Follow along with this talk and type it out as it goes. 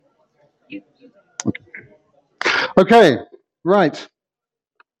Okay, right.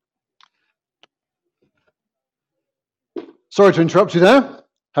 Sorry to interrupt you there,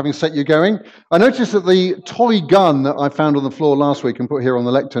 having set you going. I noticed that the toy gun that I found on the floor last week and put here on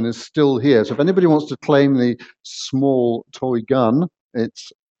the lectern is still here. So if anybody wants to claim the small toy gun,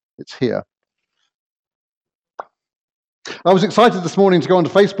 it's here. I was excited this morning to go onto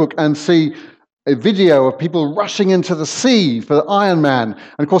Facebook and see a video of people rushing into the sea for Iron Man.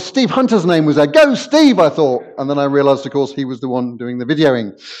 And of course, Steve Hunter's name was there. Go, Steve, I thought. And then I realized, of course, he was the one doing the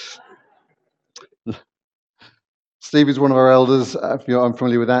videoing. Steve is one of our elders. I'm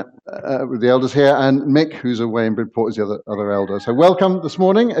familiar with that, with the elders here. And Mick, who's away in Bridport, is the other elder. So welcome this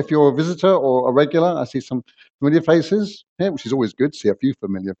morning. If you're a visitor or a regular, I see some familiar faces here, which is always good to see a few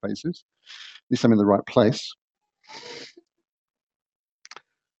familiar faces. At least I'm in the right place.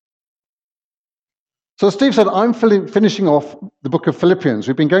 So as Steve said, I'm finishing off the book of Philippians.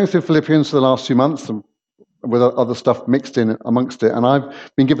 We've been going through Philippians for the last 2 months, and with other stuff mixed in amongst it. And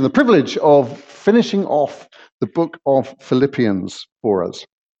I've been given the privilege of finishing off the book of Philippians for us.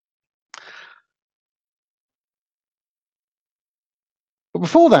 But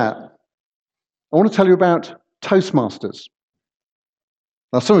before that, I want to tell you about Toastmasters.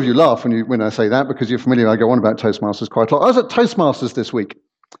 Now, some of you laugh when I say that because you're familiar. I go on about Toastmasters quite a lot. I was at Toastmasters this week.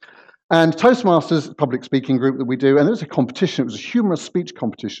 And Toastmasters, public speaking group that we do, and there was a competition. It was a humorous speech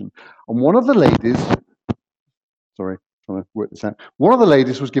competition. And one of the ladies, sorry, trying to work this out. One of the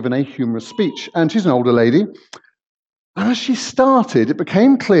ladies was given a humorous speech, and she's an older lady. And as she started, it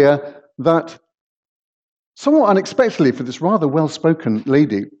became clear that, somewhat unexpectedly for this rather well-spoken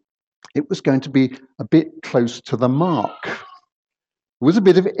lady, it was going to be a bit close to the mark. There was a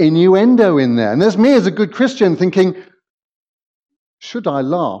bit of innuendo in there. And there's me as a good Christian thinking, should I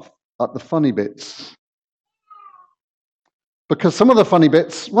laugh at the funny bits? Because some of the funny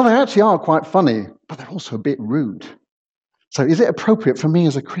bits, well, they actually are quite funny, but they're also a bit rude. So is it appropriate for me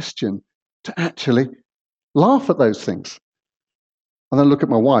as a Christian to actually laugh at those things? And then look at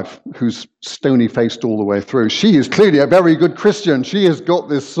my wife, who's stony-faced all the way through. She is clearly a very good Christian. She has got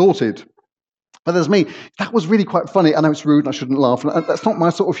this sorted. But there's me. That was really quite funny. I know it's rude and I shouldn't laugh. And that's not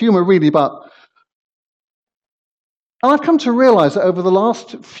my sort of humor, really, but... And I've come to realize that over the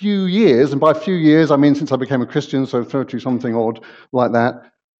last few years, and by few years, I mean since I became a Christian, so 30-something odd like that,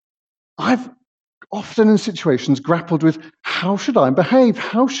 I've often in situations grappled with, how should I behave?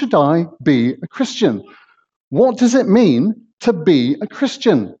 How should I be a Christian? What does it mean to be a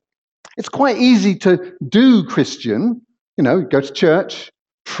Christian? It's quite easy to do Christian, go to church,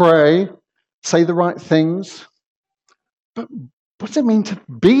 pray, say the right things. But what does it mean to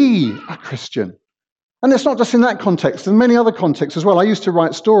be a Christian? And it's not just in that context, in many other contexts as well. I used to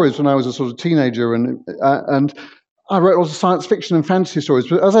write stories when I was a sort of teenager, and I wrote lots of science fiction and fantasy stories.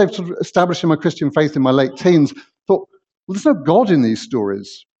 But as I've sort of established my Christian faith in my late teens, I thought, well, there's no God in these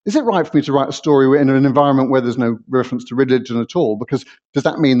stories. Is it right for me to write a story in an environment where there's no reference to religion at all? Because does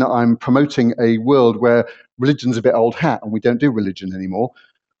that mean that I'm promoting a world where religion's a bit old hat and we don't do religion anymore?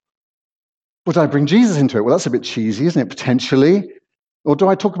 Would I bring Jesus into it? Well, that's a bit cheesy, isn't it, potentially? Or do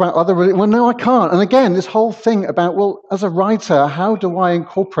I talk about other religions? Well, no, I can't. And again, this whole thing about, well, as a writer, how do I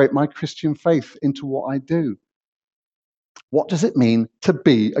incorporate my Christian faith into what I do? What does it mean to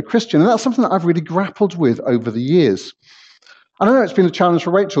be a Christian? And that's something that I've really grappled with over the years. And I know it's been a challenge for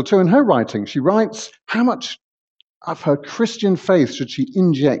Rachel too in her writing. She writes, how much of her Christian faith should she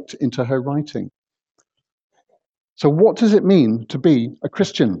inject into her writing? So what does it mean to be a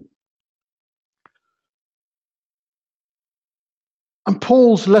Christian? And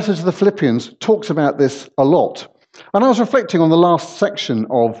Paul's letter to the Philippians talks about this a lot. And I was reflecting on the last section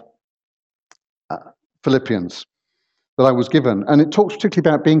of Philippians that I was given, and it talks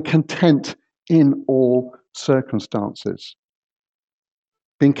particularly about being content in all circumstances.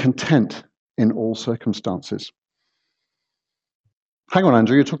 Being content in all circumstances. Hang on,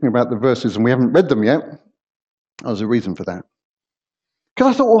 Andrew, you're talking about the verses and we haven't read them yet. There's a reason for that.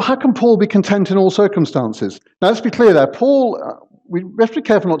 Because I thought, well, how can Paul be content in all circumstances? Now, let's be clear there. Paul, we have to be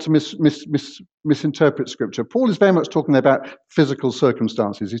careful not to misinterpret Scripture. Paul is very much talking about physical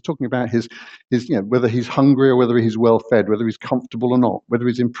circumstances. He's talking about his whether he's hungry or whether he's well fed, whether he's comfortable or not, whether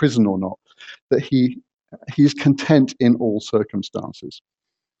he's in prison or not, that he's content in all circumstances.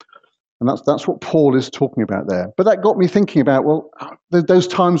 And that's what Paul is talking about there. But that got me thinking about, well, those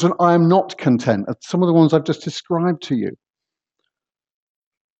times when I am not content, some of the ones I've just described to you.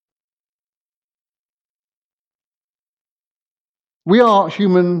 We are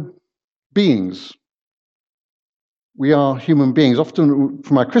human beings. We are human beings. Often,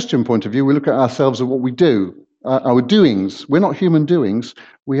 from our Christian point of view, we look at ourselves as what we do. our doings. We're not human doings.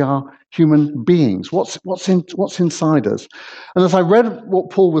 We are human beings. What's inside us? And as I read what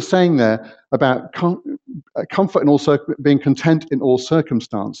Paul was saying there about comfort in all being content in all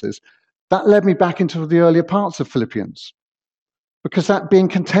circumstances, that led me back into the earlier parts of Philippians, because that being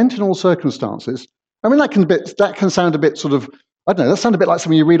content in all circumstances, I mean, that can sound a bit sort of, I don't know, that sounds a bit like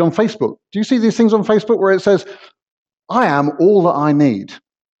something you read on Facebook. Do you see these things on Facebook where it says, I am all that I need?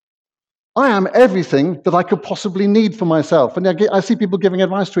 I am everything that I could possibly need for myself. And I see people giving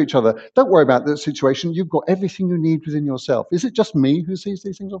advice to each other. Don't worry about the situation. You've got everything you need within yourself. Is it just me who sees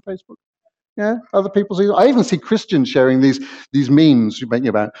these things on Facebook? Yeah, other people see. I even see Christians sharing these memes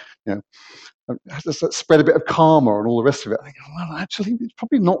about, let's spread a bit of karma and all the rest of it. I think, well, actually, it's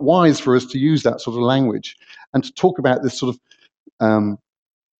probably not wise for us to use that sort of language and to talk about this sort of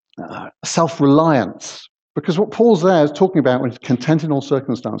self-reliance. Because what Paul's there is talking about when he's content in all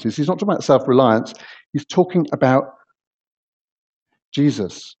circumstances, he's not talking about self-reliance, he's talking about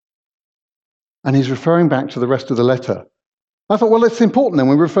Jesus. And he's referring back to the rest of the letter. I thought, well, it's important then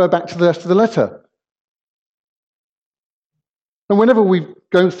we refer back to the rest of the letter. And whenever we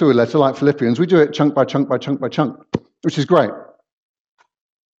go through a letter like Philippians, we do it chunk by chunk by chunk by chunk, which is great.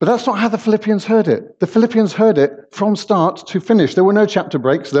 But that's not how the Philippians heard it. The Philippians heard it from start to finish. There were no chapter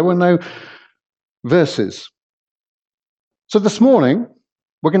breaks. There were no verses. So this morning,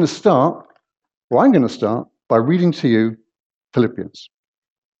 I'm going to start by reading to you Philippians.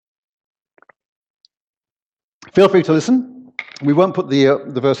 Feel free to listen. We won't put the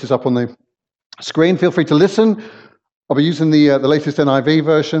verses up on the screen. Feel free to listen. I'll be using the latest NIV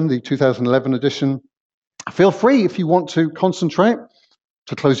version, the 2011 edition. Feel free, if you want to concentrate,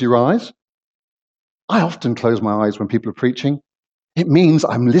 to close your eyes. I often close my eyes when people are preaching. It means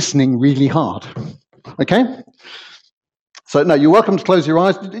I'm listening really hard. Okay? So, no, you're welcome to close your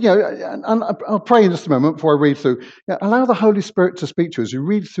eyes. And I'll pray in just a moment before I read through. Allow the Holy Spirit to speak to you as you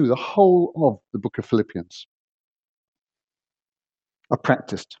read through the whole of the book of Philippians. I've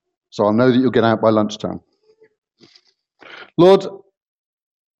practiced, so I'll know that you'll get out by lunchtime. Lord,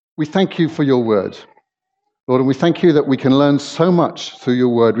 we thank you for your word. Lord, and we thank you that we can learn so much through your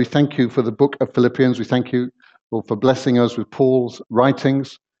word. We thank you for the book of Philippians. We thank you, Lord, for blessing us with Paul's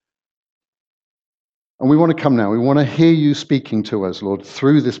writings. And we want to come now. We want to hear you speaking to us, Lord,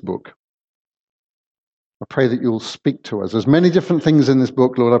 through this book. I pray that you'll speak to us. There's many different things in this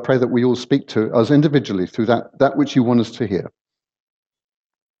book, Lord. I pray that we all speak to us individually through that which you want us to hear.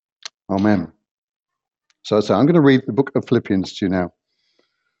 Amen. So I'm going to read the book of Philippians to you now.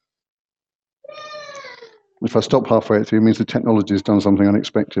 If I stop halfway through, it means the technology has done something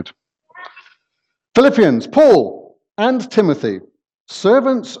unexpected. Philippians, Paul and Timothy,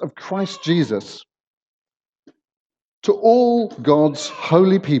 servants of Christ Jesus, to all God's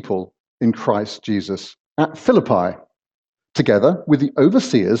holy people in Christ Jesus at Philippi, together with the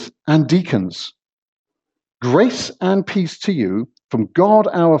overseers and deacons. Grace and peace to you from God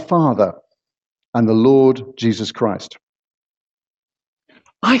our Father and the Lord Jesus Christ.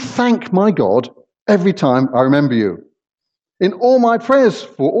 I thank my God every time I remember you. In all my prayers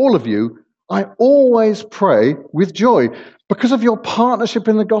for all of you, I always pray with joy because of your partnership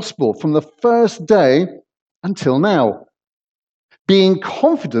in the gospel from the first day until now, being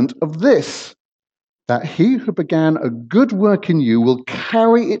confident of this, that he who began a good work in you will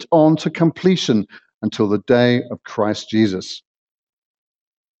carry it on to completion until the day of Christ Jesus.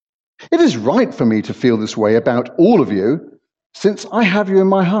 It is right for me to feel this way about all of you, since I have you in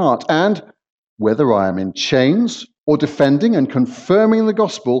my heart, and whether I am in chains or defending and confirming the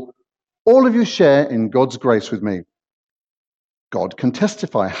gospel, all of you share in God's grace with me. God can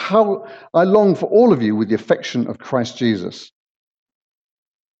testify how I long for all of you with the affection of Christ Jesus.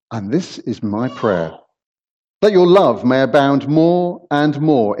 And this is my prayer, that your love may abound more and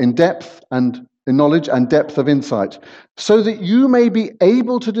more in depth and in knowledge and depth of insight, so that you may be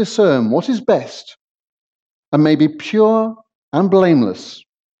able to discern what is best and may be pure and blameless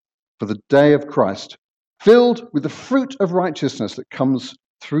for the day of Christ, filled with the fruit of righteousness that comes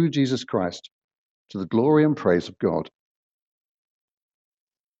through Jesus Christ, to the glory and praise of God.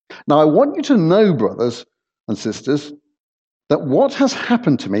 Now, I want you to know, brothers and sisters, that what has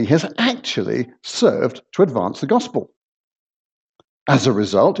happened to me has actually served to advance the gospel. As a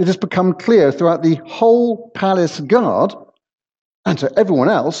result, it has become clear throughout the whole palace guard and to everyone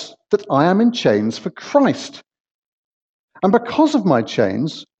else that I am in chains for Christ. And because of my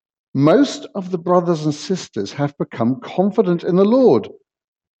chains, most of the brothers and sisters have become confident in the Lord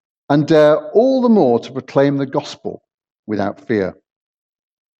and dare all the more to proclaim the gospel without fear.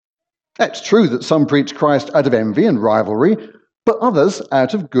 It's true that some preach Christ out of envy and rivalry, but others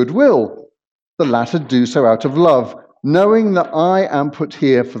out of goodwill. The latter do so out of love, knowing that I am put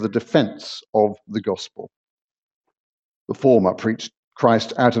here for the defense of the gospel. The former preach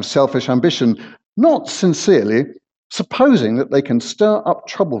Christ out of selfish ambition, not sincerely, supposing that they can stir up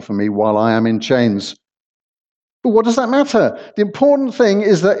trouble for me while I am in chains. But what does that matter? The important thing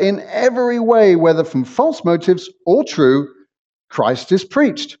is that in every way, whether from false motives or true, Christ is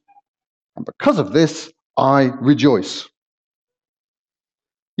preached. And because of this, I rejoice.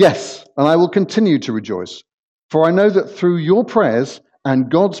 Yes, and I will continue to rejoice, for I know that through your prayers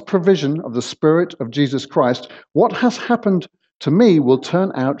and God's provision of the Spirit of Jesus Christ, what has happened to me will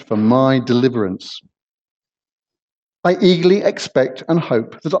turn out for my deliverance. I eagerly expect and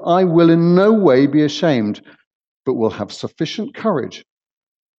hope that I will in no way be ashamed, but will have sufficient courage,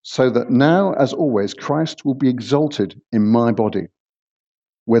 so that now, as always, Christ will be exalted in my body,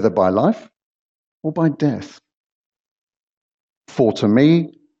 whether by life or by death. For to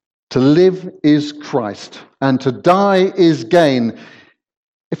me, to live is Christ, and to die is gain.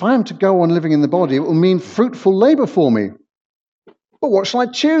 If I am to go on living in the body, it will mean fruitful labor for me. But what shall I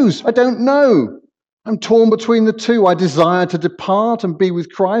choose? I don't know. I'm torn between the two. I desire to depart and be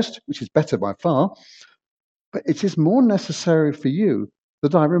with Christ, which is better by far. But it is more necessary for you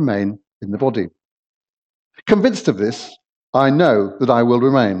that I remain in the body. Convinced of this, I know that I will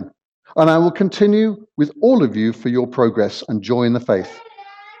remain, and I will continue with all of you for your progress and joy in the faith,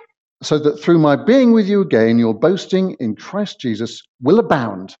 so that through my being with you again, your boasting in Christ Jesus will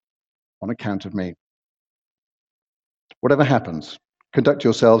abound on account of me. Whatever happens, conduct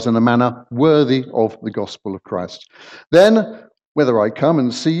yourselves in a manner worthy of the gospel of Christ. Then, whether I come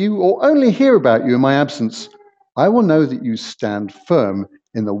and see you or only hear about you in my absence, I will know that you stand firm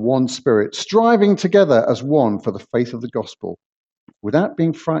in the one Spirit, striving together as one for the faith of the gospel, without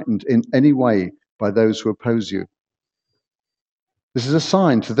being frightened in any way by those who oppose you. This is a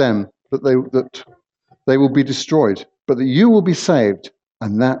sign to them that they will be destroyed, but that you will be saved,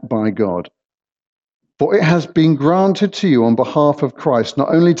 and that by God. For it has been granted to you on behalf of Christ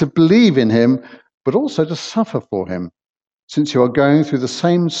not only to believe in him, but also to suffer for him, since you are going through the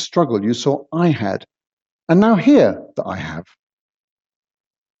same struggle you saw I had, and now hear that I have.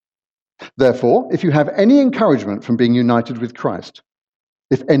 Therefore, if you have any encouragement from being united with Christ,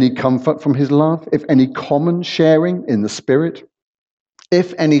 if any comfort from his love, if any common sharing in the Spirit,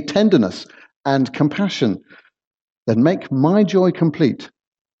 if any tenderness and compassion, then make my joy complete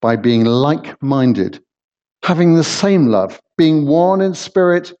by being like-minded, having the same love, being one in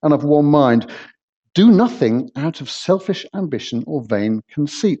spirit and of one mind. Do nothing out of selfish ambition or vain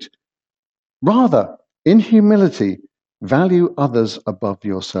conceit. Rather, in humility, value others above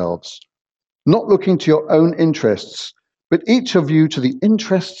yourselves, not looking to your own interests, but each of you to the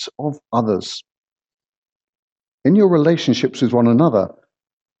interests of others. In your relationships with one another,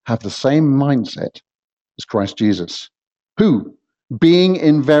 have the same mindset as Christ Jesus, who, being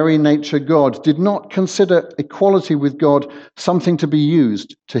in very nature God, did not consider equality with God something to be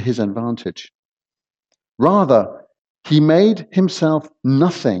used to his advantage. Rather, he made himself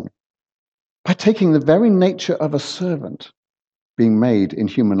nothing by taking the very nature of a servant, being made in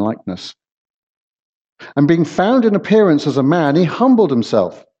human likeness. And being found in appearance as a man, he humbled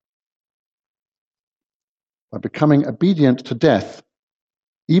himself by becoming obedient to death,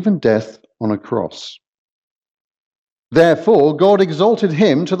 even death on a cross. Therefore, God exalted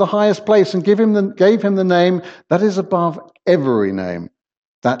him to the highest place and gave him the name that is above every name,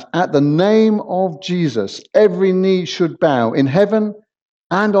 that at the name of Jesus every knee should bow in heaven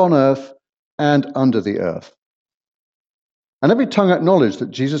and on earth and under the earth, and every tongue acknowledge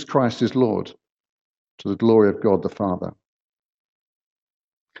that Jesus Christ is Lord, to the glory of God the Father.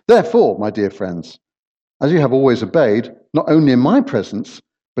 Therefore, my dear friends, as you have always obeyed, not only in my presence,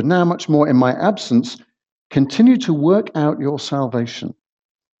 but now much more in my absence, continue to work out your salvation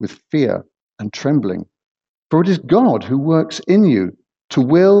with fear and trembling. For it is God who works in you to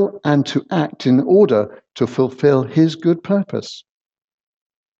will and to act in order to fulfill his good purpose.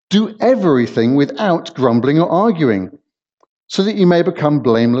 Do everything without grumbling or arguing, so that you may become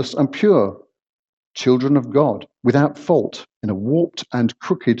blameless and pure, children of God, without fault in a warped and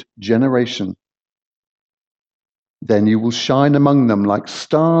crooked generation. Then you will shine among them like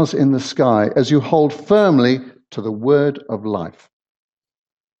stars in the sky as you hold firmly to the word of life.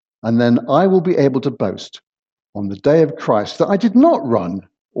 And then I will be able to boast on the day of Christ that I did not run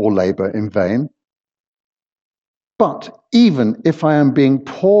or labor in vain. But even if I am being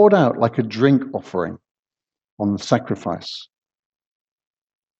poured out like a drink offering on the sacrifice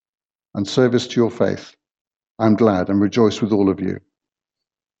and service to your faith, I'm glad and rejoice with all of you.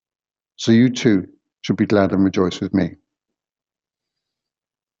 So you too should be glad and rejoice with me.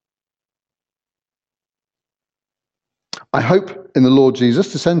 I hope in the Lord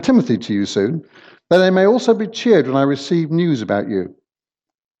Jesus to send Timothy to you soon, that they may also be cheered when I receive news about you.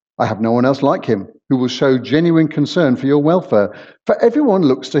 I have no one else like him who will show genuine concern for your welfare, for everyone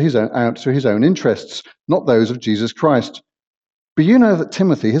looks out to his own interests, not those of Jesus Christ. But you know that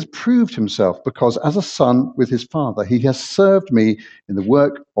Timothy has proved himself, because as a son with his father, he has served me in the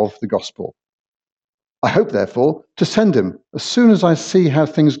work of the gospel. I hope, therefore, to send him as soon as I see how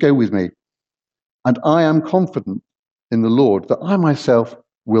things go with me. And I am confident in the Lord that I myself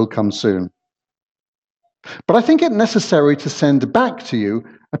will come soon. But I think it necessary to send back to you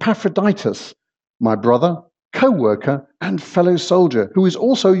Epaphroditus, my brother, co-worker, and fellow soldier, who is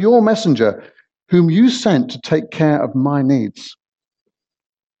also your messenger, whom you sent to take care of my needs.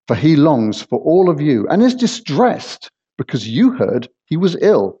 For he longs for all of you and is distressed because you heard he was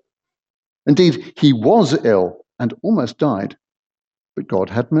ill. Indeed, he was ill and almost died, but God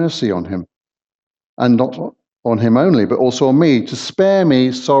had mercy on him, and not on him only, but also on me, to spare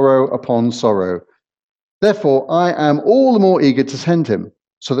me sorrow upon sorrow. Therefore, I am all the more eager to send him,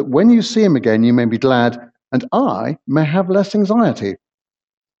 so that when you see him again, you may be glad, and I may have less anxiety.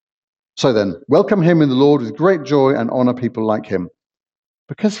 So then, welcome him in the Lord with great joy and honor people like him,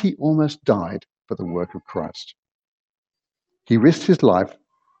 because he almost died for the work of Christ. He risked his life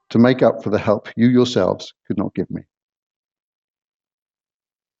to make up for the help you yourselves could not give me.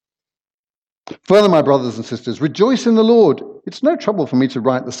 Further, my brothers and sisters, rejoice in the Lord. It's no trouble for me to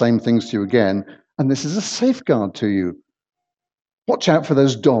write the same things to you again, and this is a safeguard to you. Watch out for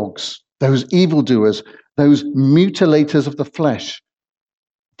those dogs, those evildoers, those mutilators of the flesh.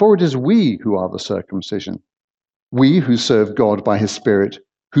 For it is we who are the circumcision, we who serve God by his Spirit,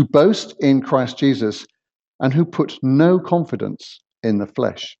 who boast in Christ Jesus, and who put no confidence in the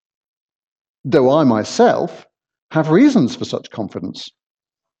flesh. Though I myself have reasons for such confidence.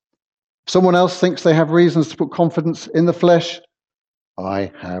 If someone else thinks they have reasons to put confidence in the flesh,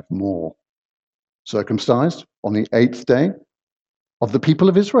 I have more. Circumcised on the 8th day, of the people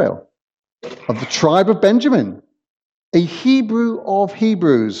of Israel, of the tribe of Benjamin, a Hebrew of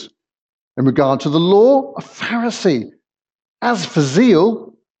Hebrews. In regard to the law, a Pharisee. As for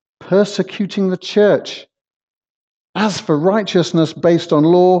zeal, persecuting the church. As for righteousness based on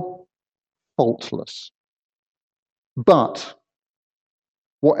law, faultless. But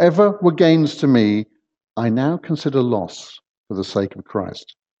whatever were gains to me, I now consider loss for the sake of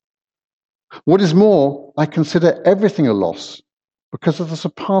Christ. What is more, I consider everything a loss because of the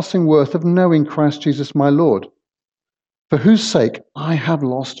surpassing worth of knowing Christ Jesus my Lord, for whose sake I have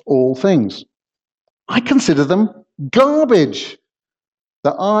lost all things. I consider them garbage,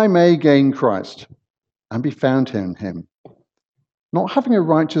 that I may gain Christ and be found in him, not having a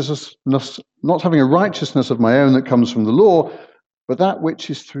righteousness of my own that comes from the law, but that which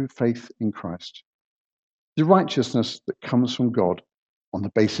is through faith in Christ, the righteousness that comes from God on the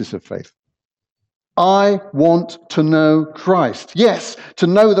basis of faith. I want to know Christ. Yes, to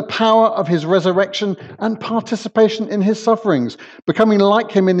know the power of his resurrection and participation in his sufferings, becoming like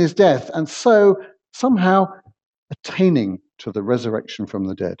him in his death, and so somehow attaining to the resurrection from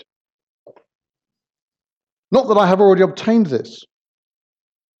the dead. Not that I have already obtained this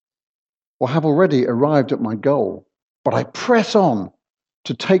or have already arrived at my goal, but I press on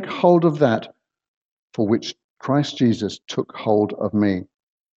to take hold of that for which Christ Jesus took hold of me.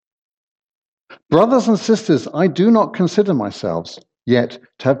 Brothers and sisters, I do not consider myself yet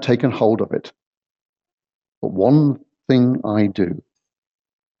to have taken hold of it. But one thing I do,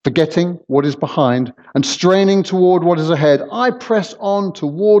 forgetting what is behind and straining toward what is ahead, I press on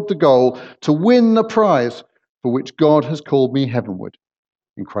toward the goal to win the prize for which God has called me heavenward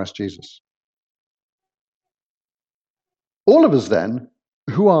in Christ Jesus. All of us then,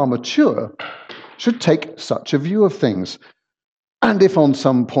 who are mature, should take such a view of things. And if on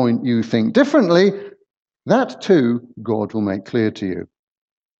some point you think differently, that too God will make clear to you.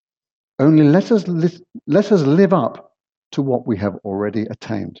 Only let us live up to what we have already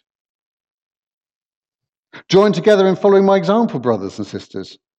attained. Join together in following my example, brothers and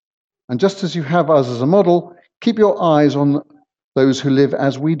sisters. And just as you have us as a model, keep your eyes on those who live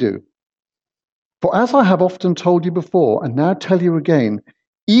as we do. For as I have often told you before, and now tell you again,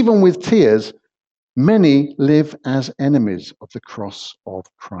 even with tears, many live as enemies of the cross of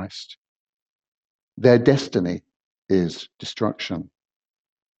Christ. Their destiny is destruction.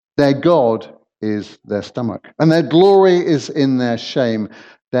 Their God is their stomach, and their glory is in their shame.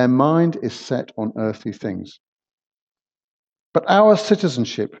 Their mind is set on earthly things. But our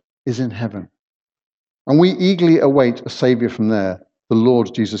citizenship is in heaven, and we eagerly await a Savior from there, the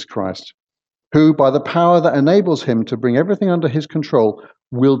Lord Jesus Christ, who, by the power that enables him to bring everything under his control,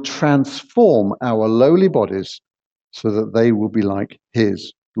 will transform our lowly bodies so that they will be like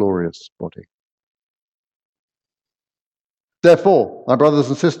his glorious body. Therefore, my brothers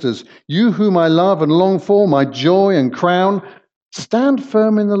and sisters, you whom I love and long for, my joy and crown, stand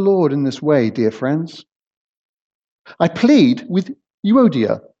firm in the Lord in this way, dear friends. I plead with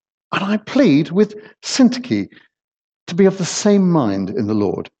Euodia, and I plead with Syntyche to be of the same mind in the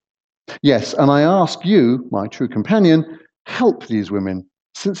Lord. Yes, and I ask you, my true companion, help these women,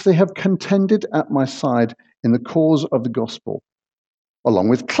 since they have contended at my side in the cause of the gospel, along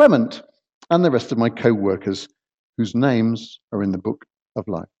with Clement and the rest of my co-workers, whose names are in the book of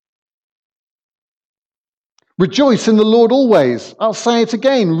life. Rejoice in the Lord always. I'll say it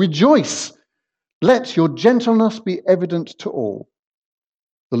again, rejoice. Let your gentleness be evident to all.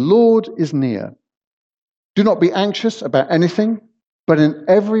 The Lord is near. Do not be anxious about anything, but in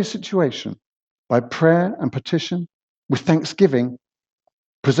every situation, by prayer and petition, with thanksgiving,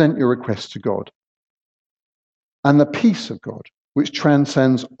 present your requests to God. And the peace of God, which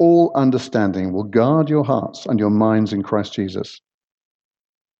transcends all understanding, will guard your hearts and your minds in Christ Jesus.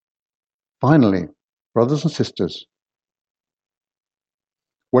 Finally, brothers and sisters,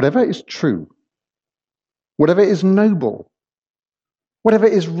 whatever is true, whatever is noble, whatever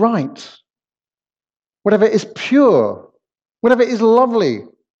is right, whatever is pure, whatever is lovely,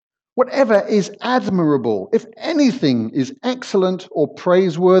 whatever is admirable, if anything is excellent or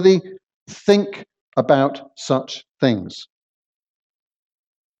praiseworthy, think about such things.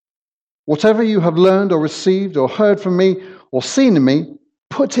 Whatever you have learned or received or heard from me or seen in me,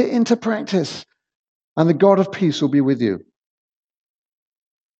 put it into practice, and the God of peace will be with you.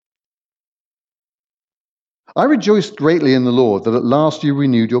 I rejoiced greatly in the Lord that at last you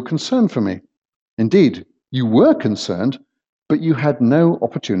renewed your concern for me. Indeed, you were concerned, but you had no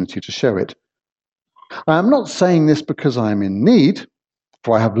opportunity to show it. I am not saying this because I am in need,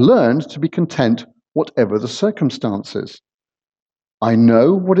 for I have learned to be content whatever the circumstances. I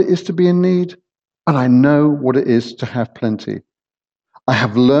know what it is to be in need, and I know what it is to have plenty. I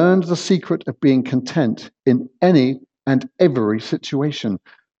have learned the secret of being content in any and every situation,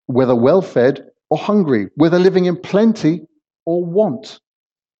 whether well-fed or hungry, whether living in plenty or want.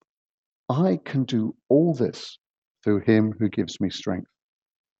 I can do all this through him who gives me strength.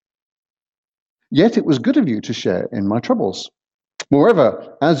 Yet it was good of you to share in my troubles.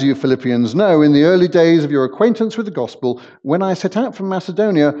 Moreover, as you Philippians know, in the early days of your acquaintance with the gospel, when I set out from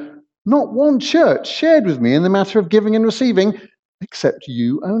Macedonia, not one church shared with me in the matter of giving and receiving, except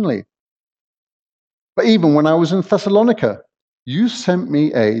you only. But even when I was in Thessalonica, you sent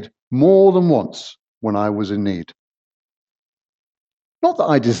me aid more than once when I was in need. Not that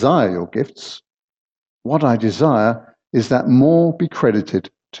I desire your gifts. What I desire is that more be credited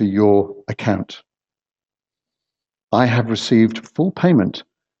to your account. I have received full payment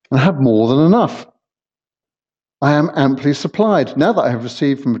and have more than enough. I am amply supplied, now that I have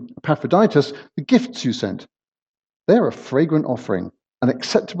received from Epaphroditus the gifts you sent. They are a fragrant offering, an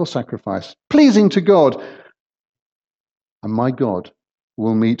acceptable sacrifice, pleasing to God. And my God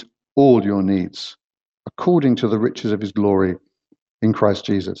will meet all your needs according to the riches of his glory in Christ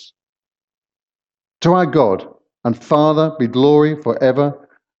Jesus. To our God and Father be glory forever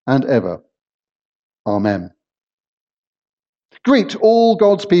and ever. Amen. Greet all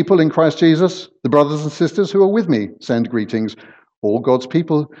God's people in Christ Jesus. The brothers and sisters who are with me send greetings. All God's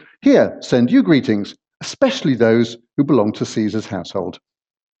people here send you greetings, especially those who belong to Caesar's household.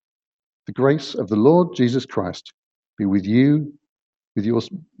 The grace of the Lord Jesus Christ be with you,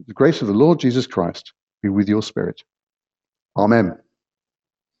 the grace of the Lord Jesus Christ be with your spirit. Amen.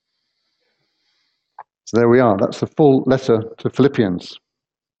 So there we are. That's the full letter to Philippians.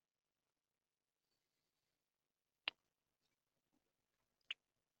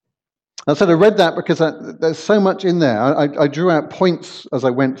 I said I read that because there's so much in there. I drew out points as I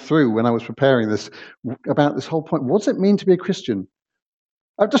went through when I was preparing this about this whole point. What does it mean to be a Christian?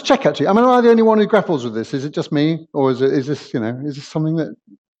 Just check actually. I mean, am I the only one who grapples with this? Is it just me, or is this something that?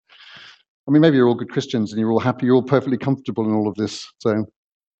 I mean, maybe you're all good Christians and you're all happy, you're all perfectly comfortable in all of this. So,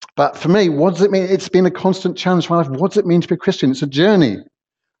 but for me, what does it mean? It's been a constant challenge for my life. What does it mean to be a Christian? It's a journey.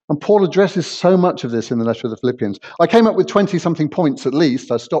 And Paul addresses so much of this in the letter of the Philippians. I came up with 20-something points at least.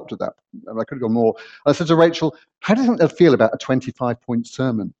 I stopped at that. I could have gone more. I said to Rachel, how do you think they'll feel about a 25-point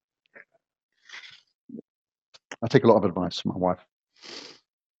sermon? I take a lot of advice from my wife.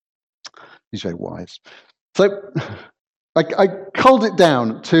 She's very wise. So I culled it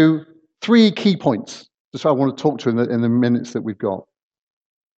down to 3 key points. That's what I want to talk to in the minutes that we've got.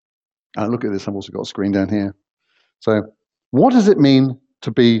 And look at this, I've also got a screen down here. So what does it mean to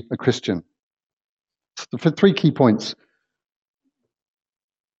be a Christian? For 3 key points.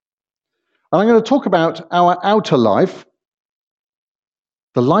 And I'm going to talk about our outer life,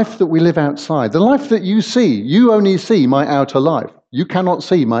 the life that we live outside, the life that you see. You only see my outer life. You cannot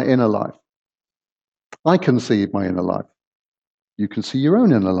see my inner life. I can see my inner life. You can see your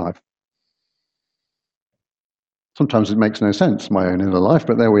own inner life. Sometimes it makes no sense, my own inner life,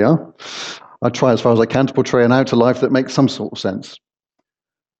 but there we are. I try as far as I can to portray an outer life that makes some sort of sense.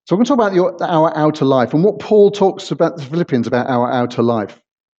 So we're going to talk about our outer life and what Paul talks about the Philippians about our outer life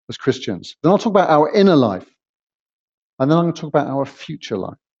as Christians. Then I'll talk about our inner life. And then I'm going to talk about our future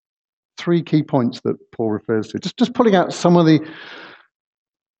life. 3 key points that Paul refers to. Just pulling out some of the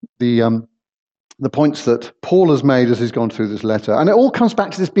points that Paul has made as he's gone through this letter. And it all comes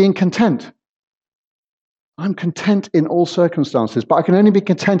back to this being content. I'm content in all circumstances, but I can only be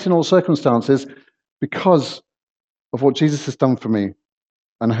content in all circumstances because of what Jesus has done for me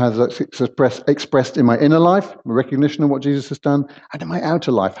and how that's expressed in my inner life, my recognition of what Jesus has done, and in my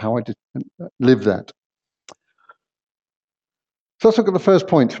outer life, how I live that. So let's look at the first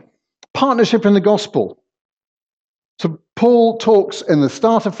point. Partnership in the gospel. So Paul talks in the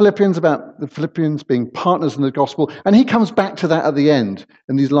start of Philippians about the Philippians being partners in the gospel, and he comes back to that at the end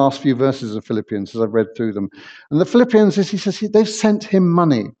in these last few verses of Philippians as I've read through them. And the Philippians, he says, they've sent him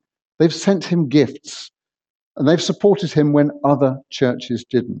money, they've sent him gifts, and they've supported him when other churches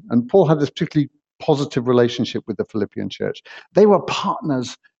didn't. And Paul had this particularly positive relationship with the Philippian church. They were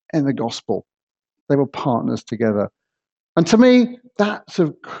partners in the gospel. They were partners together. And to me, that's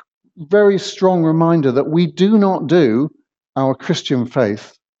a very strong reminder that we do not do our Christian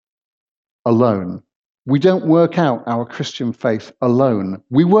faith alone. We don't work out our Christian faith alone.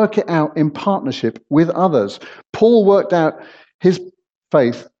 We work it out in partnership with others. Paul worked out his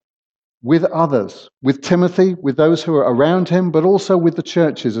faith with others, with Timothy, with those who are around him, but also with the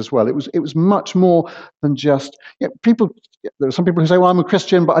churches as well. It was much more than just people. There are some people who say, "Well, I'm a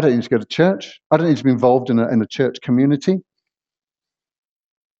Christian, but I don't need to go to church. I don't need to be involved in a church community."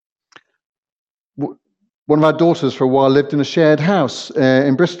 One of our daughters for a while lived in a shared house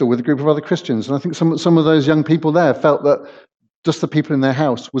in Bristol with a group of other Christians. And I think some of those young people there felt that just the people in their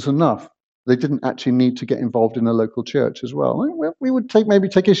house was enough. They didn't actually need to get involved in a local church as well. We would maybe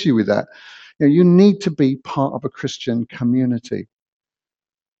take issue with that. You need to be part of a Christian community.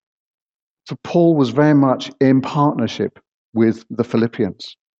 So Paul was very much in partnership with the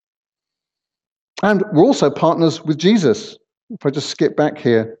Philippians. And we're also partners with Jesus. If I just skip back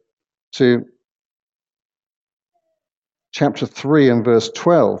here to chapter 3 and verse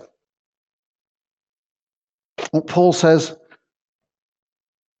 12. What Paul says,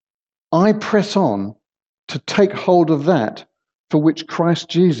 I press on to take hold of that for which Christ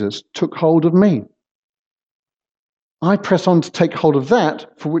Jesus took hold of me. I press on to take hold of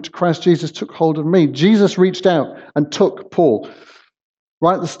that for which Christ Jesus took hold of me. Jesus reached out and took Paul.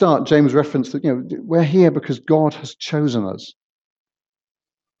 Right at the start, James referenced that we're here because God has chosen us.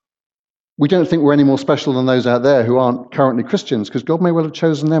 We don't think we're any more special than those out there who aren't currently Christians, because God may well have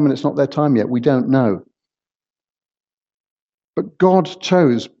chosen them and it's not their time yet. We don't know. But God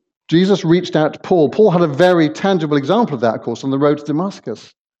chose. Jesus reached out to Paul. Paul had a very tangible example of that, of course, on the road to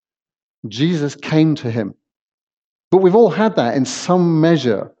Damascus. Jesus came to him. But we've all had that in some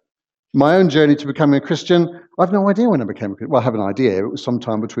measure. My own journey to becoming a Christian, I've no idea when I became a Christian. Well, I have an idea. It was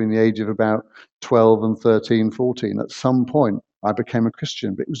sometime between the age of about 12 and 13, 14. At some point, I became a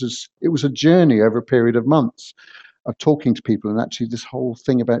Christian. But it was a journey over a period of months of talking to people. And actually this whole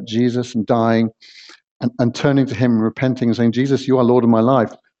thing about Jesus and dying and turning to him and repenting and saying, Jesus, you are Lord of my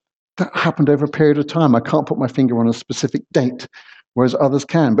life. That happened over a period of time. I can't put my finger on a specific date, whereas others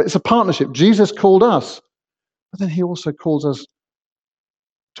can. But it's a partnership. Jesus called us, but then he also calls us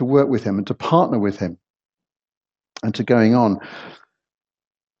to work with him and to partner with him and to going on.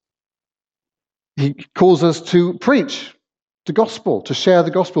 He calls us to preach the gospel, to share the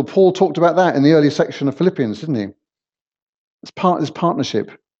gospel. Paul talked about that in the early section of Philippians, didn't he? It's part of this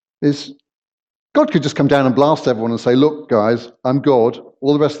partnership. God could just come down and blast everyone and say, look, guys, I'm God.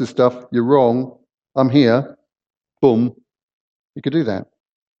 All the rest of this stuff, you're wrong. I'm here. Boom. He could do that.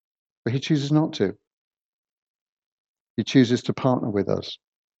 But he chooses not to. He chooses to partner with us.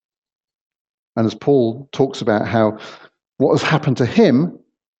 And as Paul talks about how what has happened to him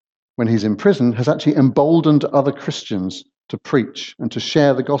when he's in prison has actually emboldened other Christians to preach and to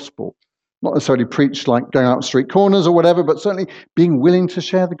share the gospel. Not necessarily preach like going out street corners or whatever, but certainly being willing to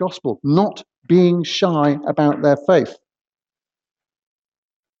share the gospel, not being shy about their faith.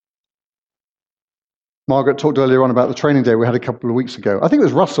 Margaret talked earlier on about the training day we had a couple of weeks ago. I think it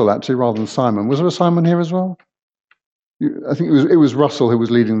was Russell, actually, rather than Simon. Was there a Simon here as well? I think it was Russell who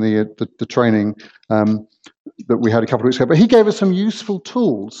was leading the training that we had a couple of weeks ago. But he gave us some useful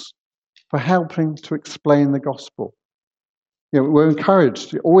tools for helping to explain the gospel. We're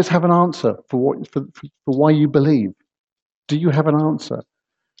encouraged to always have an answer for why you believe. Do you have an answer?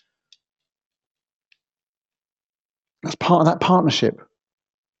 That's part of that partnership.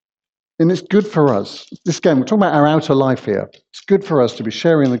 And it's good for us. Again, we're talking about our outer life here. It's good for us to be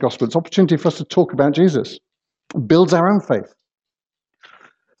sharing the gospel. It's an opportunity for us to talk about Jesus. It builds our own faith.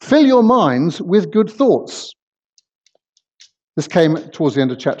 Fill your minds with good thoughts. This came towards the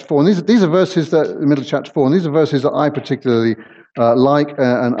end of chapter 4. And these are verses that, in the middle of chapter 4, and these are verses that I particularly like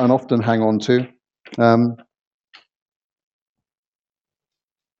and often hang on to.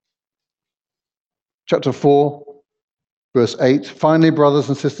 Chapter 4, verse 8. Finally, brothers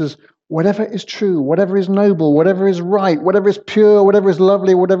and sisters, whatever is true, whatever is noble, whatever is right, whatever is pure, whatever is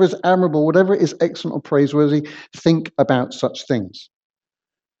lovely, whatever is admirable, whatever is excellent or praiseworthy, think about such things.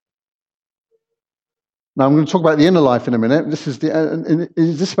 Now, I'm going to talk about the inner life in a minute. Is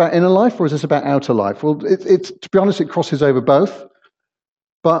this about inner life or is this about outer life? Well, to be honest, it crosses over both.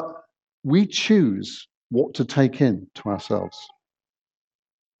 But we choose what to take in to ourselves.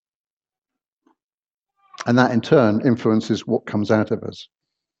 And that, in turn, influences what comes out of us.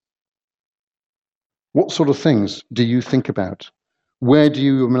 What sort of things do you think about? Where do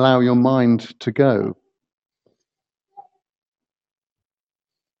you allow your mind to go?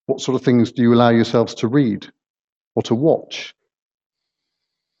 What sort of things do you allow yourselves to read or to watch?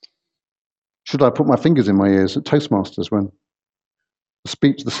 Should I put my fingers in my ears at Toastmasters when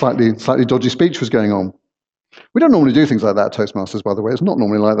the slightly dodgy speech was going on? We don't normally do things like that at Toastmasters, by the way. It's not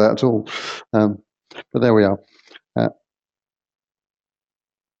normally like that at all. But there we are.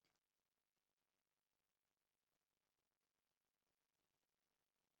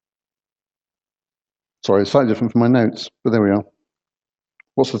 Sorry, it's slightly different from my notes, but there we are.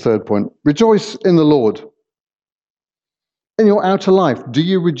 What's the third point? Rejoice in the Lord. In your outer life, do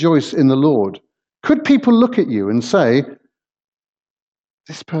you rejoice in the Lord? Could people look at you and say,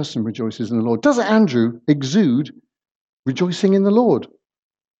 this person rejoices in the Lord? Does Andrew exude rejoicing in the Lord?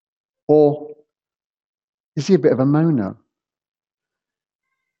 Or is he a bit of a moaner?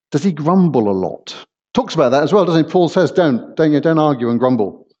 Does he grumble a lot? Talks about that as well, doesn't he? Paul says, don't argue and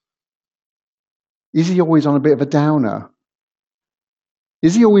grumble. Is he always on a bit of a downer?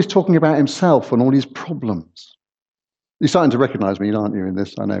 Is he always talking about himself and all his problems? You're starting to recognize me, aren't you, in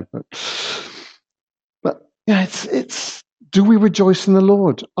this? I know. But yeah, it's do we rejoice in the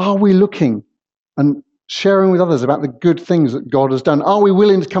Lord? Are we looking and sharing with others about the good things that God has done? Are we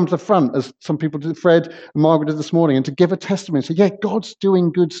willing to come to the front, as some people did, Fred and Margaret did this morning, and to give a testimony and say, yeah, God's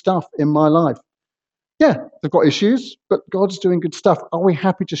doing good stuff in my life. Yeah, they've got issues, but God's doing good stuff. Are we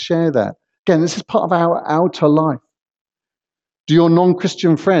happy to share that? Again, this is part of our outer life. Do your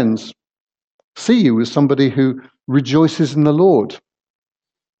non-Christian friends see you as somebody who rejoices in the Lord?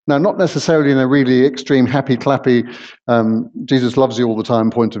 Now, not necessarily in a really extreme, happy, clappy, Jesus loves you all the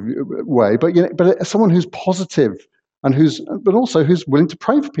time point of view way, but but someone who's positive and but also who's willing to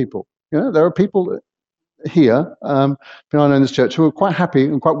pray for people. There are people here, I know in this church, who are quite happy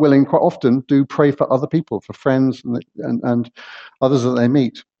and quite willing, quite often do pray for other people, for friends and others that they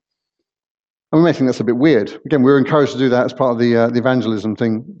meet. And we may think that's a bit weird. Again, we were encouraged to do that as part of the evangelism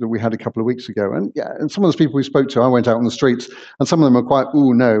thing that we had a couple of weeks ago. And and some of those people we spoke to, I went out on the streets, and some of them are quite,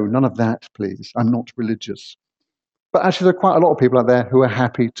 oh no, none of that, please. I'm not religious. But actually, there are quite a lot of people out there who are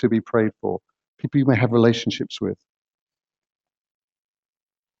happy to be prayed for, people you may have relationships with.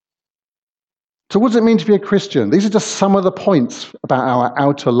 So what does it mean to be a Christian? These are just some of the points about our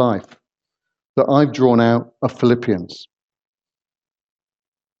outer life that I've drawn out of Philippians.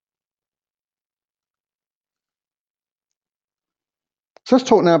 So let's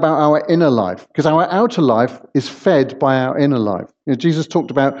talk now about our inner life, because our outer life is fed by our inner life. Jesus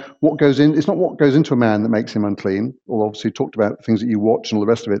talked about what goes in. It's not what goes into a man that makes him unclean, although obviously he talked about things that you watch and all the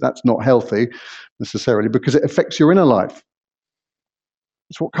rest of it. That's not healthy necessarily, because it affects your inner life.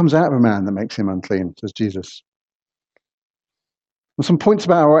 It's what comes out of a man that makes him unclean, says Jesus. And some points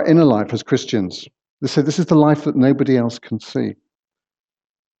about our inner life as Christians. They say this is the life that nobody else can see.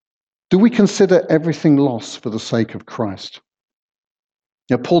 Do we consider everything loss for the sake of Christ?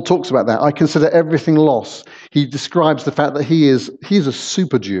 Paul talks about that. I consider everything loss. He describes the fact that he's a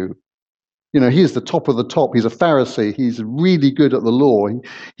super Jew. He is the top of the top. He's a Pharisee. He's really good at the law.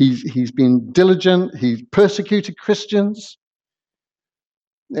 He's been diligent. He's persecuted Christians.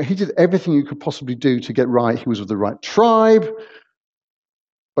 He did everything you could possibly do to get right. He was of the right tribe,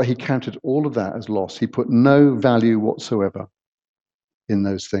 but he counted all of that as loss. He put no value whatsoever in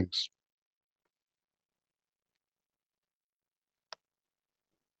those things.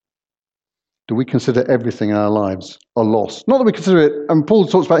 do we consider everything in our lives a loss? Not that we consider it, and Paul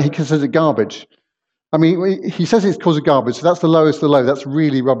talks about he considers it garbage. I mean, he says it's called garbage, so that's the lowest of the low. That's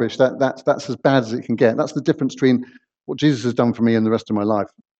really rubbish. That's as bad as it can get. That's the difference between what Jesus has done for me and the rest of my life,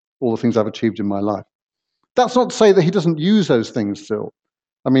 all the things I've achieved in my life. That's not to say that he doesn't use those things still.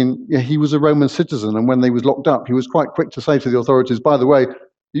 I mean, yeah, he was a Roman citizen, and when he was locked up, he was quite quick to say to the authorities, by the way,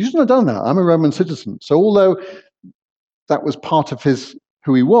 you shouldn't have done that. I'm a Roman citizen. So although that was part of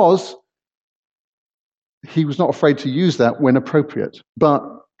who he was not afraid to use that when appropriate. But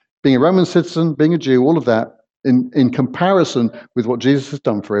being a Roman citizen, being a Jew, all of that, in comparison with what Jesus has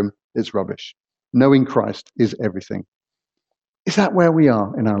done for him, is rubbish. Knowing Christ is everything. Is that where we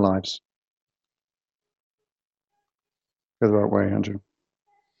are in our lives? Go the right way, Andrew.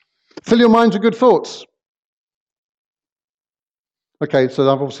 Fill your minds with good thoughts. Okay,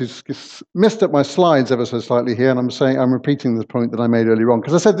 so I've obviously messed up my slides ever so slightly here, and I'm repeating the point that I made earlier on,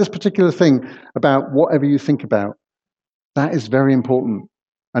 because I said this particular thing about whatever you think about, that is very important,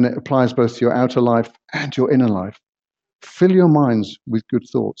 and it applies both to your outer life and your inner life. Fill your minds with good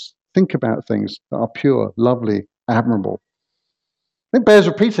thoughts. Think about things that are pure, lovely, admirable. It bears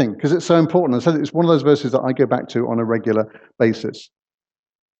repeating because it's so important. I said it's one of those verses that I go back to on a regular basis.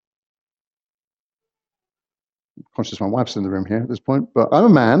 I'm conscious my wife's in the room here at this point, but I'm a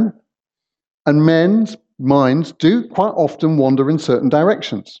man, and men's minds do quite often wander in certain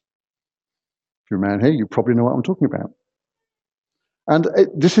directions. If you're a man here, you probably know what I'm talking about. And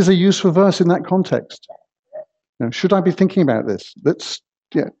this is a useful verse in that context. You know, should I be thinking about this?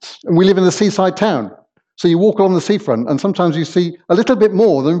 And we live in a seaside town. So you walk along the seafront, and sometimes you see a little bit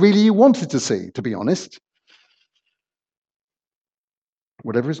more than really you wanted to see, to be honest.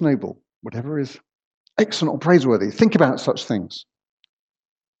 Whatever is noble, whatever is excellent or praiseworthy, think about such things.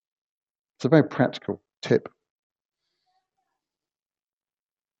 It's a very practical tip.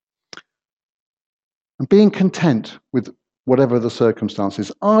 And being content with whatever the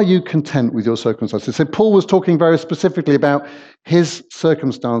circumstances. Are you content with your circumstances? So Paul was talking very specifically about his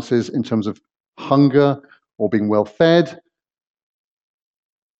circumstances in terms of hunger or being well fed.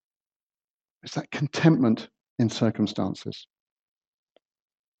 It's that contentment in circumstances.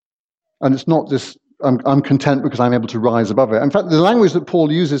 And it's not this, I'm content because I'm able to rise above it. In fact, the language that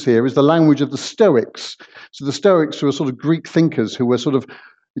Paul uses here is the language of the Stoics. So the Stoics were sort of Greek thinkers who were sort of,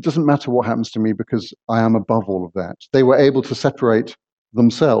 it doesn't matter what happens to me because I am above all of that. They were able to separate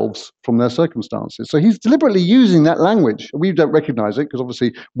themselves from their circumstances. So he's deliberately using that language. We don't recognize it because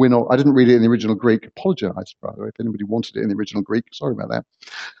obviously we're not, I didn't read it in the original Greek. Apologize, by the way, if anybody wanted it in the original Greek. Sorry about that.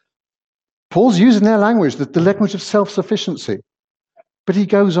 Paul's using their language, the language of self-sufficiency. But he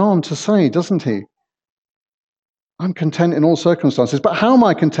goes on to say, doesn't he? I'm content in all circumstances. But how am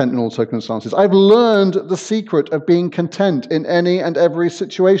I content in all circumstances? I've learned the secret of being content in any and every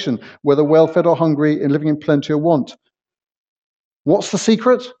situation, whether well-fed or hungry, in living in plenty or want. What's the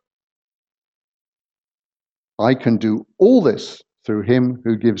secret? I can do all this through him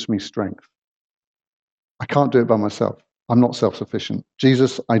who gives me strength. I can't do it by myself. I'm not self-sufficient.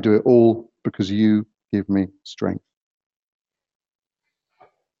 Jesus, I do it all because you give me strength.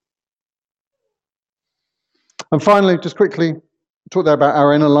 And finally, just quickly, talk there about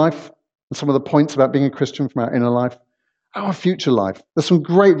our inner life and some of the points about being a Christian from our inner life. Our future life. There's some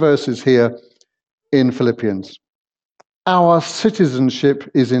great verses here in Philippians. Our citizenship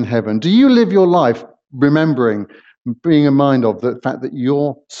is in heaven. Do you live your life remembering, being in mind of the fact that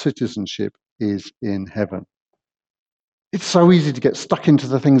your citizenship is in heaven? It's so easy to get stuck into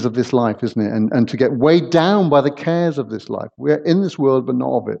the things of this life, isn't it? And to get weighed down by the cares of this life. We're in this world, but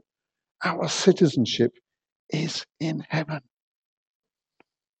not of it. Our citizenship is in heaven.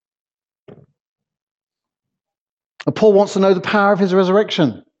 And Paul wants to know the power of his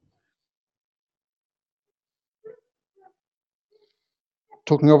resurrection.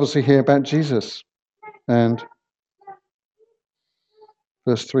 Talking obviously here about Jesus. And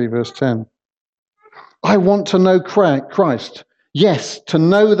verse 3, verse 10. I want to know Christ. Yes, to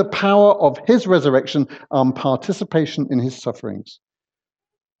know the power of his resurrection and participation in his sufferings.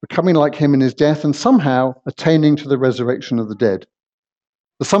 Becoming like him in his death and somehow attaining to the resurrection of the dead.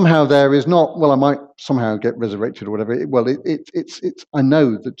 The somehow there is not, well, I might somehow get resurrected or whatever. It's I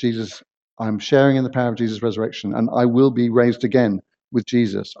know that Jesus, I'm sharing in the power of Jesus' resurrection and I will be raised again with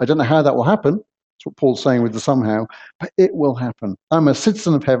Jesus. I don't know how that will happen. That's what Paul's saying with the somehow, but it will happen. I'm a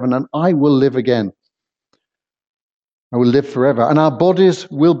citizen of heaven and I will live again. I will live forever and our bodies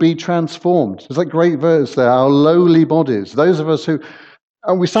will be transformed. There's that great verse there, our lowly bodies. Those of us who,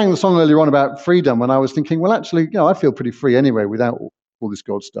 and we sang the song earlier on about freedom, and I was thinking, well, actually, I feel pretty free anyway without all this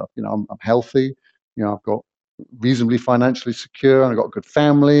God stuff. I'm healthy. I've got reasonably financially secure, and I've got a good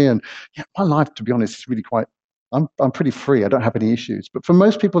family, and yeah, my life, to be honest, is really quite. I'm pretty free. I don't have any issues. But for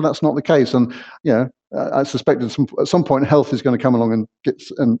most people, that's not the case. And I suspect at some point, health is going to come along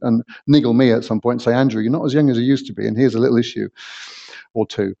and and niggle me at some point and say, Andrew, you're not as young as you used to be, and here's a little issue or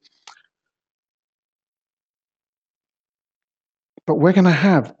two. But we're going to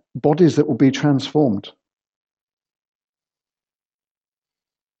have bodies that will be transformed.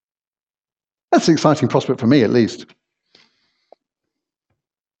 That's an exciting prospect for me, at least.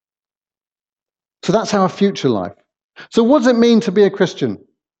 So that's our future life. So what does it mean to be a Christian?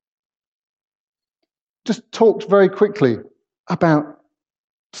 Just talked very quickly about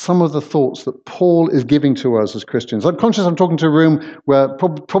some of the thoughts that Paul is giving to us as Christians. I'm conscious I'm talking to a room where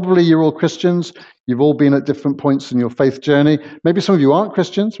probably you're all Christians. You've all been at different points in your faith journey. Maybe some of you aren't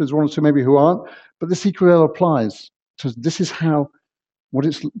Christians. There's one or two maybe who aren't. But this equally applies. So this is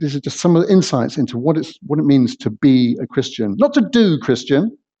just some of the insights into what it means to be a Christian. Not to do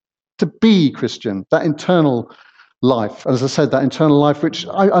Christian, to be Christian, that internal life. As I said, that internal life, which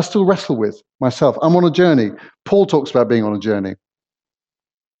I still wrestle with myself. I'm on a journey. Paul talks about being on a journey.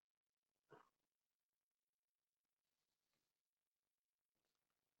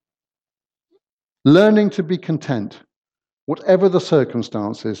 Learning to be content, whatever the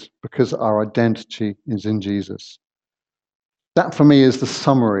circumstances, because our identity is in Jesus. That, for me, is the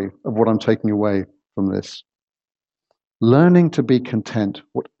summary of what I'm taking away from this. Learning to be content,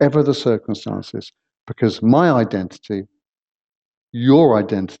 whatever the circumstances, because my identity, your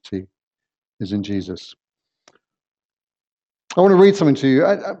identity, is in Jesus. I want to read something to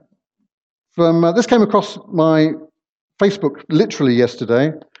you. This came across my Facebook literally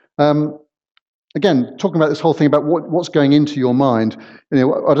yesterday. Again, talking about this whole thing about what's going into your mind. I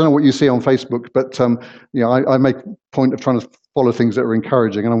don't know what you see on Facebook, but I make a point of trying to follow things that are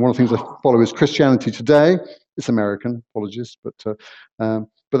encouraging. And one of the things I follow is Christianity Today. It's American, apologies, but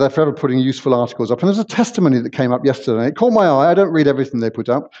they're forever putting useful articles up. And there's a testimony that came up yesterday. It caught my eye. I don't read everything they put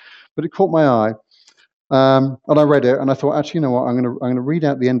up, but it caught my eye. And I read it, and I thought, actually, you know what? I'm going to read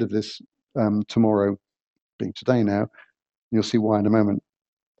out the end of this tomorrow, being today now. And you'll see why in a moment.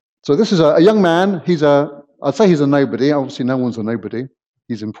 So this is a young man. I'd say he's a nobody. Obviously, no one's a nobody.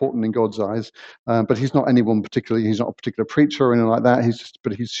 He's important in God's eyes, but he's not anyone particularly. He's not a particular preacher or anything like that.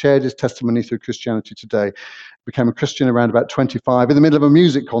 But he's shared his testimony through Christianity Today. Became a Christian around about 25, in the middle of a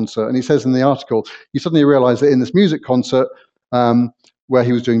music concert. And he says in the article, he suddenly realized that in this music concert, where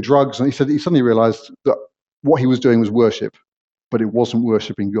he was doing drugs, and he said he suddenly realized that what he was doing was worship, but it wasn't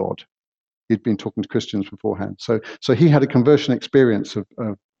worshiping God. He'd been talking to Christians beforehand. So he had a conversion experience of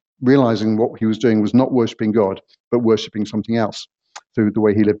realizing what he was doing was not worshiping God, but worshiping something else through the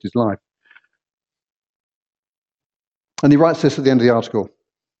way he lived his life. And he writes this at the end of the article.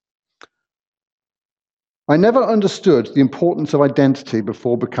 I never understood the importance of identity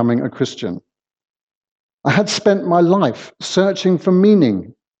before becoming a Christian. I had spent my life searching for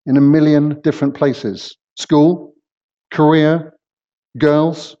meaning in a million different places. School, career,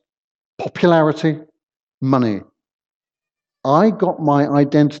 girls, popularity, money. I got my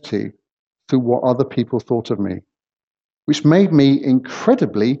identity through what other people thought of me, which made me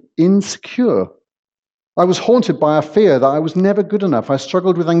incredibly insecure. I was haunted by a fear that I was never good enough. I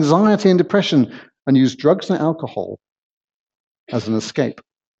struggled with anxiety and depression and used drugs and alcohol as an escape.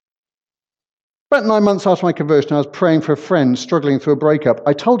 About 9 months after my conversion, I was praying for a friend struggling through a breakup.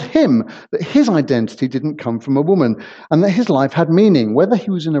 I told him that his identity didn't come from a woman and that his life had meaning, whether he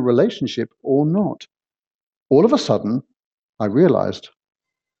was in a relationship or not. All of a sudden, I realized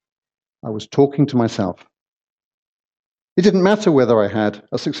I was talking to myself. It didn't matter whether I had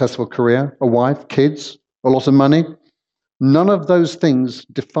a successful career, a wife, kids, a lot of money. None of those things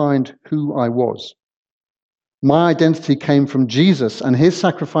defined who I was. My identity came from Jesus and his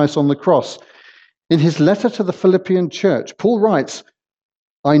sacrifice on the cross. In his letter to the Philippian church, Paul writes,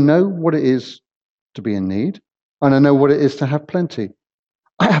 I know what it is to be in need, and I know what it is to have plenty.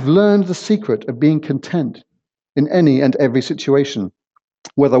 I have learned the secret of being content in any and every situation,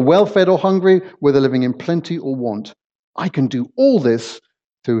 whether well-fed or hungry, whether living in plenty or want. I can do all this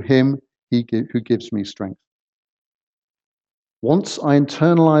through him who gives me strength. Once I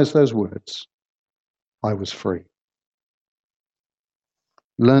internalized those words, I was free.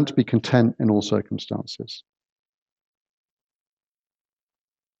 Learn to be content in all circumstances.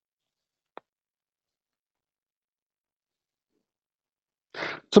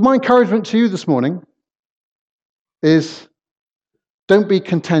 So my encouragement to you this morning is don't be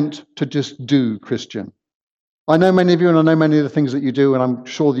content to just do Christian. I know many of you, and I know many of the things that you do, and I'm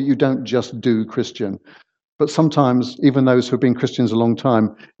sure that you don't just do Christian. But sometimes, even those who have been Christians a long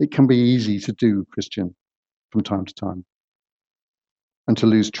time, it can be easy to do Christian. from time to time, and to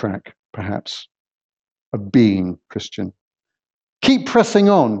lose track, perhaps, of being Christian. Keep pressing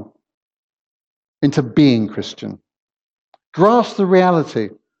on into being Christian. Grasp the reality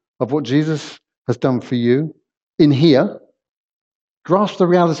of what Jesus has done for you in here. Grasp the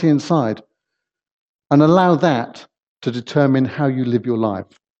reality inside and allow that to determine how you live your life.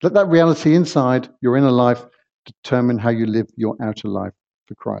 Let that reality inside your inner life determine how you live your outer life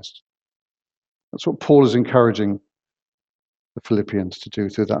for Christ. That's what Paul is encouraging the Philippians to do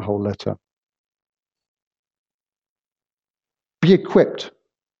through that whole letter. Be equipped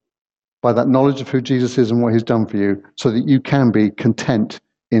by that knowledge of who Jesus is and what he's done for you so that you can be content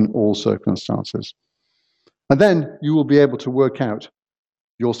in all circumstances. And then you will be able to work out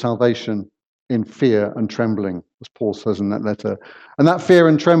your salvation in fear and trembling, as Paul says in that letter. And that fear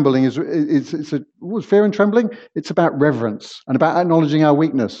and trembling what's fear and trembling? It's about reverence and about acknowledging our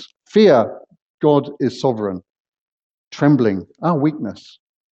weakness. Fear, God is sovereign. Trembling, our weakness.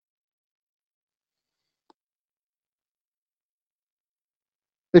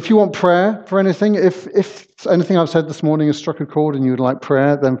 If you want prayer for anything, if anything I've said this morning has struck a chord and you would like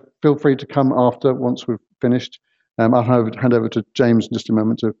prayer, then feel free to come after once we've finished. I'll hand over to James in just a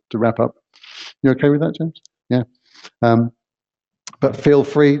moment to wrap up. You okay with that, James? Yeah. But feel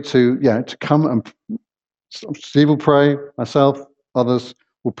free to come and Steve will pray, myself, others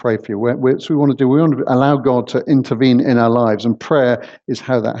will pray for you. We want to allow God to intervene in our lives, and prayer is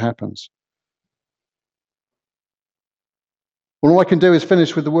how that happens. Well, all I can do is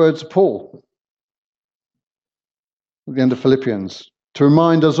finish with the words of Paul at the end of Philippians to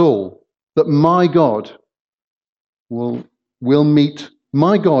remind us all that my God will meet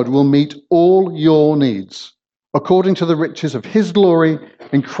all your needs according to the riches of his glory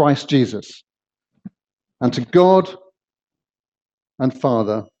in Christ Jesus. And to God and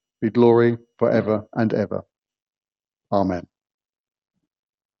Father be glory forever and ever. Amen.